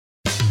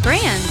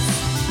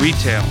brands,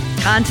 retail,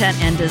 content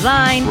and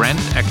design, brand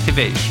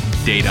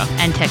activation, data,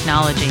 and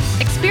technology,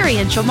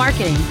 experiential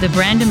marketing. The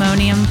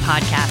Brandemonium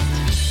Podcast.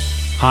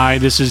 Hi,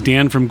 this is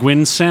Dan from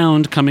Gwynne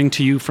Sound coming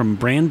to you from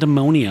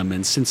Brandemonium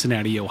in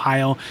Cincinnati,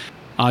 Ohio.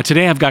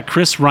 Today I've got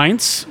Chris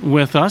Reintz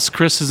with us.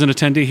 Chris is an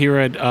attendee here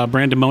at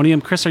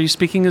Brandemonium. Chris, are you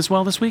speaking as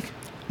well this week?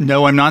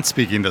 No, I'm not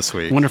speaking this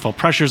week. Wonderful.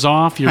 Pressure's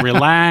off. You're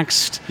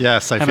relaxed.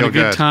 Yes, I feel good. Having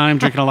a good time,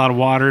 drinking a lot of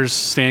waters,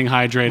 staying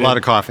hydrated. A lot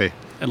of coffee.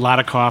 A lot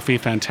of coffee.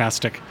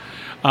 Fantastic.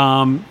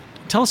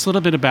 Tell us a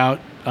little bit about,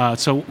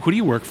 so who do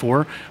you work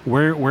for?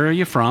 Where are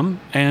you from?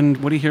 And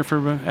what are you here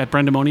for at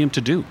Brandemonium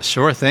to do?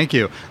 Sure, thank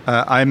you.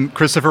 I'm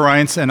Christopher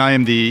Reintz, and I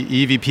am the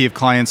EVP of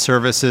Client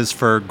Services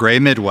for Gray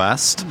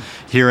Midwest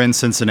here in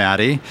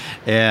Cincinnati.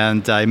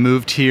 And I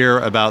moved here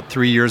about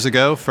 3 years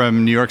ago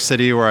from New York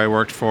City, where I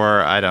worked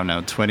for,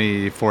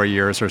 24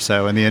 years or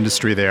so in the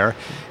industry there,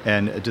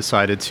 and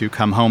decided to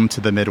come home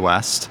to the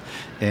Midwest.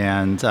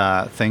 And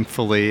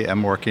thankfully,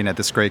 I'm working at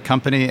this great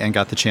company and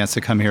got the chance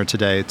to come here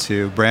today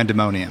to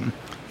Brandemonium.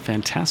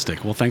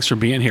 Fantastic. Well, thanks for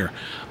being here.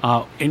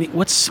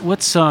 What's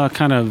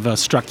kind of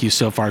struck you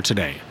so far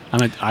today?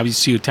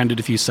 Obviously, you attended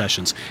a few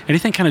sessions.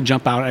 Anything kind of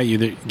jump out at you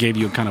that gave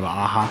you kind of a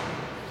aha?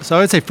 So I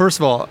would say, first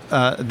of all,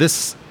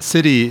 this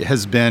city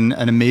has been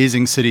an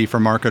amazing city for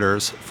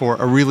marketers for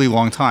a really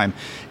long time.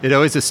 It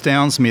always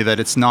astounds me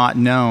that it's not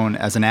known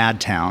as an ad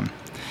town.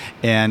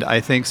 And I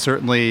think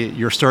certainly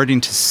you're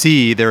starting to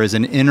see there is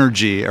an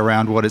energy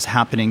around what is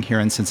happening here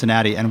in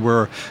Cincinnati, and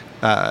we're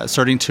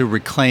starting to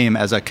reclaim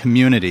as a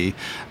community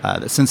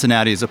that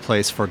Cincinnati is a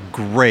place for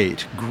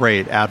great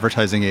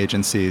advertising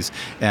agencies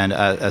and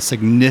a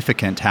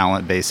significant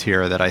talent base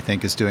here that I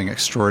think is doing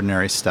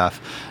extraordinary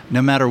stuff,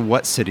 no matter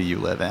what city you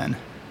live in.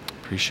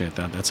 Appreciate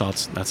that. That's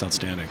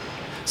outstanding.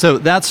 So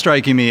that's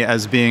striking me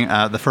as being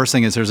the first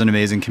thing is there's an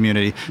amazing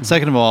community.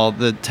 Second of all,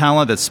 the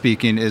talent that's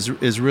speaking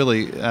is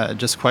really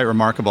just quite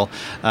remarkable.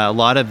 A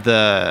lot of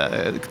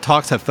the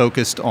talks have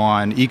focused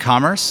on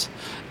e-commerce,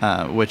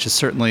 which is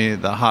certainly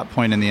the hot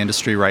point in the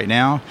industry right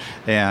now.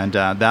 And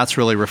that's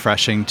really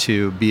refreshing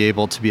to be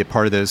able to be a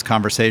part of those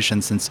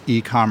conversations since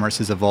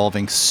e-commerce is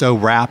evolving so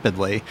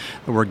rapidly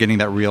that we're getting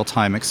that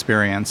real-time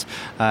experience.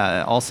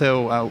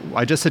 Also,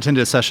 I just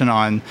attended a session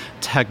on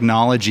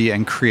technology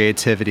and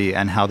creativity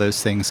and how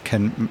those things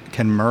can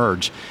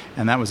merge.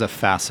 And that was a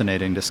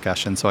fascinating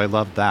discussion. So I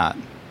loved that.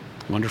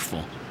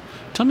 Wonderful.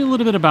 Tell me a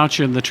little bit about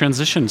the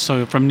transition.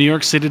 So from New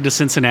York City to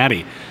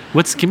Cincinnati.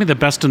 Give me the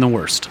best and the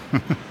worst.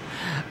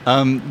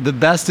 The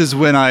best is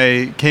when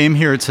I came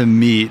here to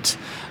meet,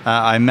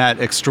 I met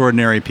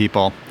extraordinary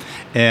people.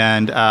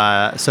 And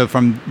so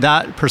from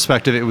that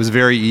perspective, it was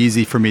very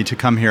easy for me to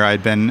come here.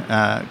 I'd been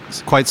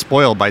quite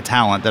spoiled by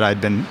talent that I'd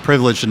been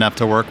privileged enough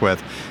to work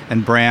with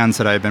and brands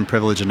that I'd been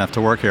privileged enough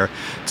to work here,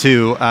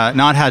 to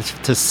not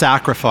have to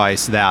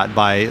sacrifice that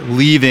by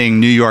leaving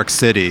New York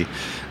City.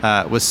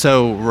 Was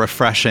so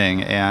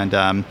refreshing, and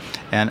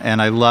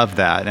I love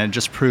that. And it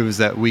just proves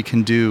that we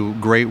can do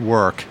great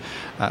work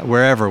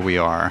wherever we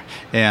are.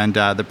 And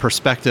the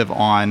perspective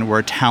on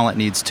where talent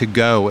needs to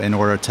go in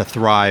order to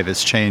thrive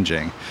is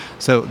changing.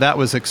 So that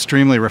was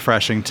extremely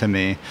refreshing to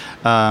me.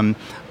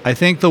 I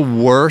think the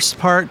worst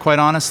part, quite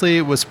honestly,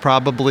 was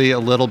probably a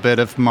little bit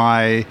of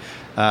my,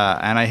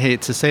 and I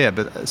hate to say it,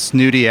 but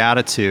snooty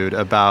attitude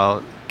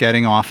about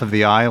getting off of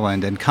the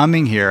island and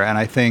coming here. And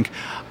I think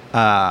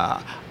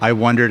I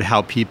wondered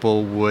how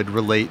people would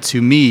relate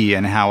to me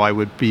and how I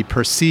would be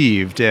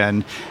perceived,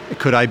 and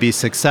could I be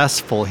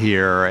successful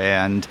here?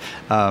 And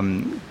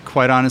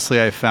quite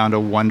honestly, I found a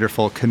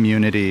wonderful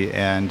community,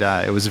 and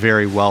it was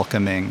very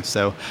welcoming.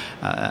 So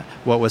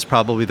what was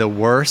probably the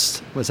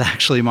worst was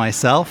actually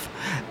myself,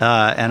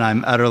 and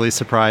I'm utterly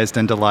surprised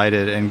and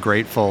delighted and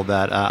grateful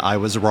that I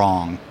was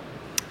wrong.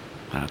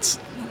 That's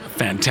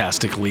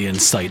fantastically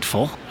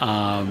insightful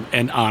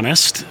and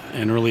honest,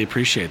 and really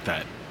appreciate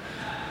that.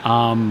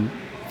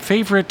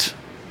 Favorite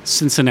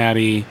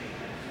Cincinnati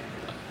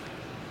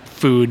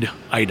food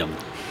item?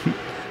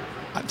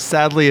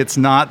 Sadly, it's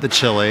not the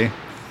chili.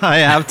 I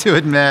have to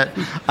admit,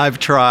 I've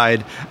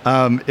tried.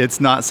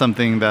 It's not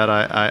something that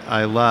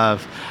I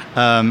love.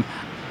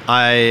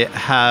 I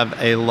have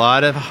a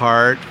lot of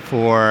heart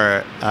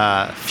for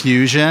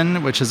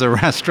Fusion, which is a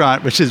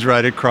restaurant which is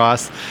right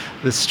across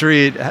the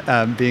street.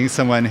 Being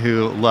someone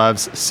who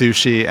loves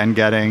sushi and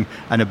getting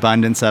an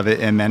abundance of it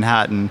in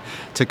Manhattan,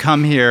 to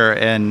come here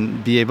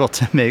and be able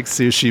to make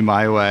sushi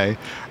my way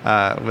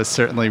was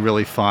certainly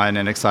really fun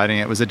and exciting.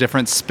 It was a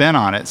different spin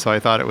on it, so I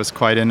thought it was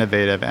quite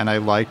innovative, and I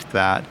liked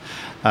that.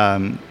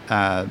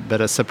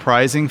 But a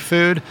surprising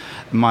food,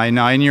 my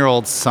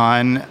 9-year-old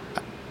son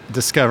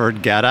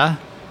discovered Geta.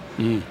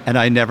 And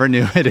I never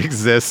knew it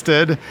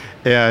existed.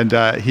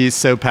 And he's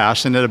so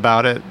passionate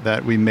about it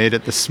that we made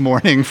it this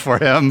morning for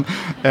him.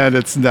 And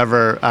it's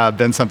never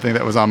been something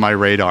that was on my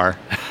radar.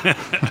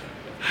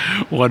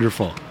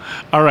 Wonderful.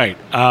 All right.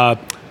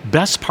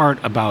 Best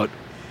part about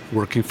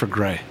working for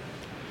Gray?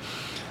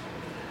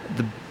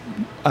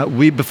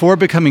 Before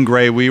becoming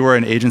Gray, we were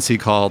an agency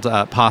called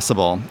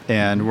Possible,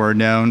 and we're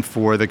known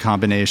for the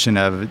combination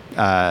of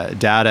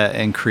data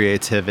and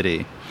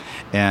creativity.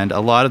 And a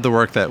lot of the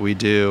work that we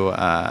do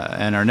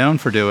and are known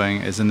for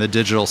doing is in the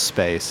digital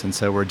space. And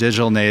so we're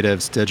digital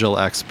natives, digital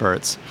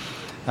experts.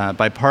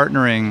 By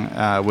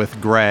partnering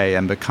with Gray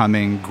and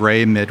becoming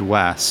Gray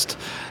Midwest,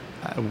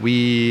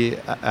 we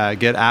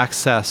get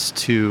access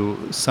to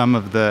some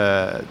of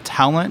the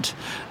talent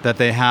that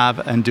they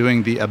have and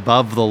doing the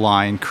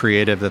above-the-line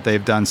creative that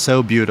they've done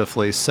so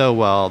beautifully, so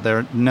well.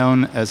 They're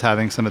known as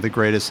having some of the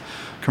greatest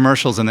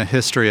commercials in the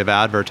history of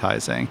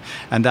advertising,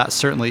 and that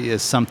certainly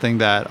is something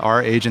that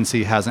our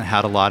agency hasn't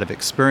had a lot of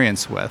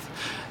experience with.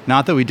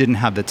 Not that we didn't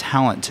have the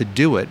talent to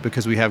do it,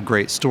 because we have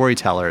great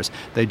storytellers.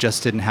 They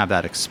just didn't have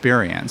that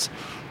experience.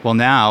 Well,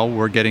 now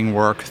we're getting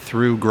work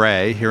through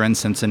Gray here in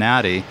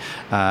Cincinnati,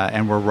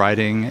 and we're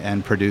writing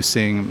and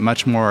producing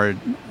much more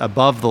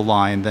above the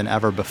line than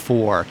ever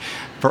before.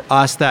 For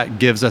us, that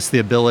gives us the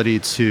ability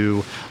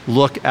to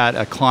look at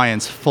a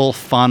client's full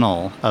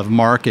funnel of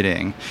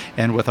marketing,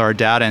 and with our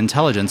data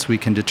intelligence, we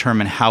can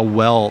determine how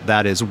well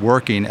that is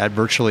working at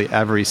virtually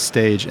every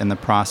stage in the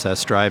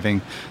process,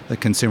 driving the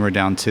consumer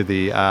down to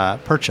the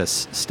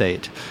purchase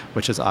state,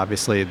 which is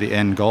obviously the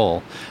end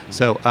goal.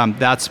 So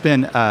that's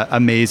been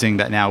amazing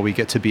that now we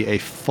get to be a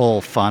full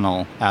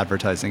funnel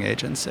advertising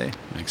agency.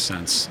 Makes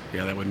sense.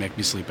 Yeah, that would make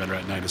me sleep better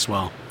at night as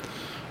well.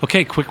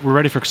 Okay, we're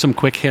ready for some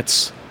quick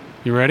hits.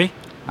 You ready?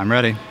 I'm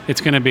ready.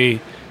 It's going to be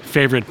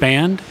favorite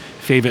band,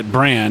 favorite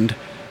brand,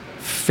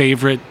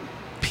 favorite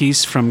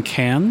piece from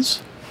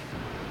Cannes,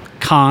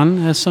 Con,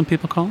 as some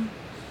people call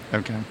it.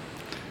 Okay.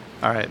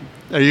 All right.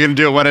 Are you going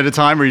to do it one at a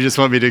time, or you just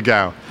want me to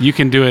go? You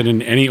can do it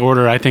in any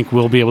order. I think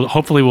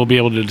hopefully we'll be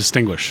able to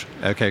distinguish.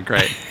 Okay,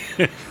 great.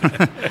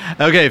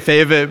 Okay,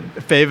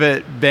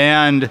 favorite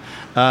band,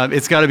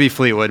 it's got to be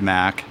Fleetwood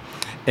Mac.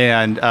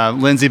 And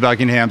Lindsey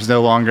Buckingham's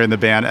no longer in the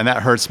band, and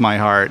that hurts my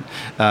heart.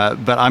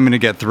 But I'm going to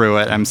get through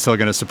it. I'm still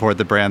going to support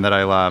the brand that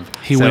I love.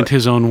 He went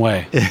his own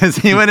way.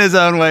 He went his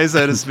own way,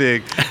 so to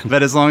speak.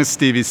 But as long as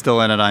Stevie's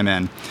still in it, I'm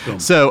in. Boom.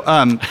 So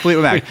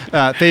Fleetwood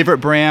Mac, favorite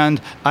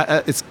brand,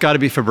 it's got to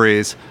be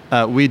Febreze.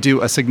 We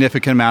do a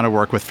significant amount of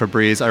work with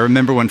Febreze. I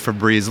remember when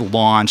Febreze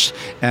launched,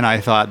 and I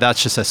thought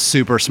that's just a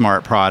super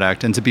smart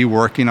product. And to be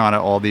working on it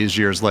all these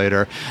years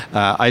later,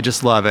 I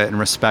just love it and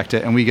respect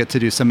it. And we get to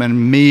do some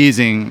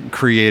amazing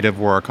creative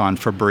work on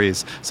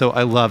Febreze. So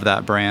I love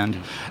that brand.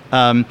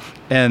 And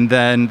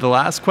then the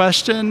last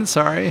question,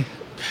 sorry.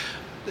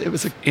 It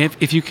was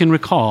if you can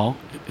recall,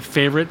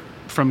 favorite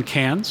from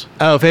Cannes?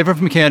 Oh, favorite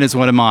from Cannes is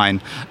one of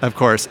mine, of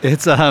course.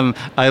 It's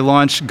I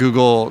launched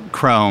Google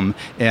Chrome,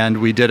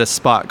 and we did a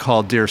spot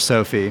called Dear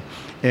Sophie.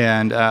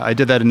 And I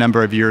did that a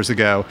number of years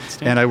ago.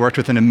 And I worked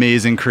with an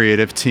amazing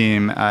creative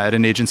team at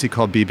an agency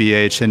called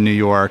BBH in New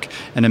York,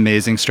 an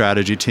amazing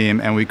strategy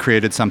team. And we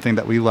created something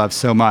that we love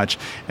so much.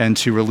 And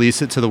to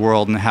release it to the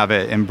world and have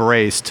it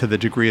embraced to the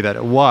degree that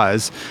it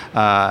was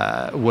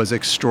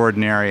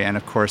extraordinary. And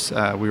of course,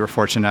 we were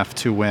fortunate enough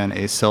to win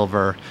a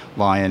Silver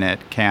Lion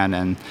at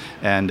Cannes.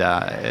 And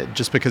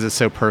just because it's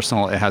so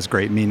personal, it has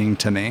great meaning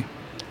to me.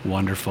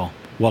 Wonderful.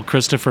 Well,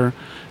 Christopher,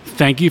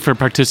 thank you for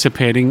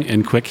participating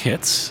in Quick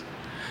Hits.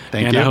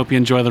 Thank you. I hope you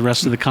enjoy the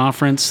rest of the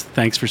conference.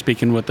 Thanks for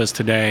speaking with us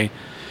today.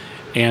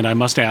 And I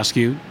must ask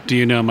you, do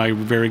you know my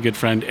very good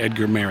friend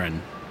Edgar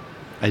Marin?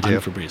 I do.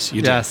 On Febreze.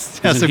 You yes,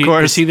 do. Yes, of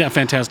course. Is he that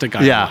fantastic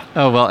guy? Yeah.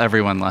 Oh, well,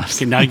 everyone loves.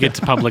 Okay, now you get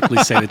to publicly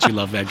say that you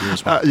love Edgar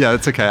as well. Yeah,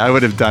 it's okay. I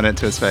would have done it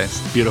to his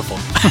face. Beautiful.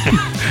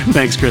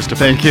 Thanks, Christopher.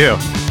 Thank you.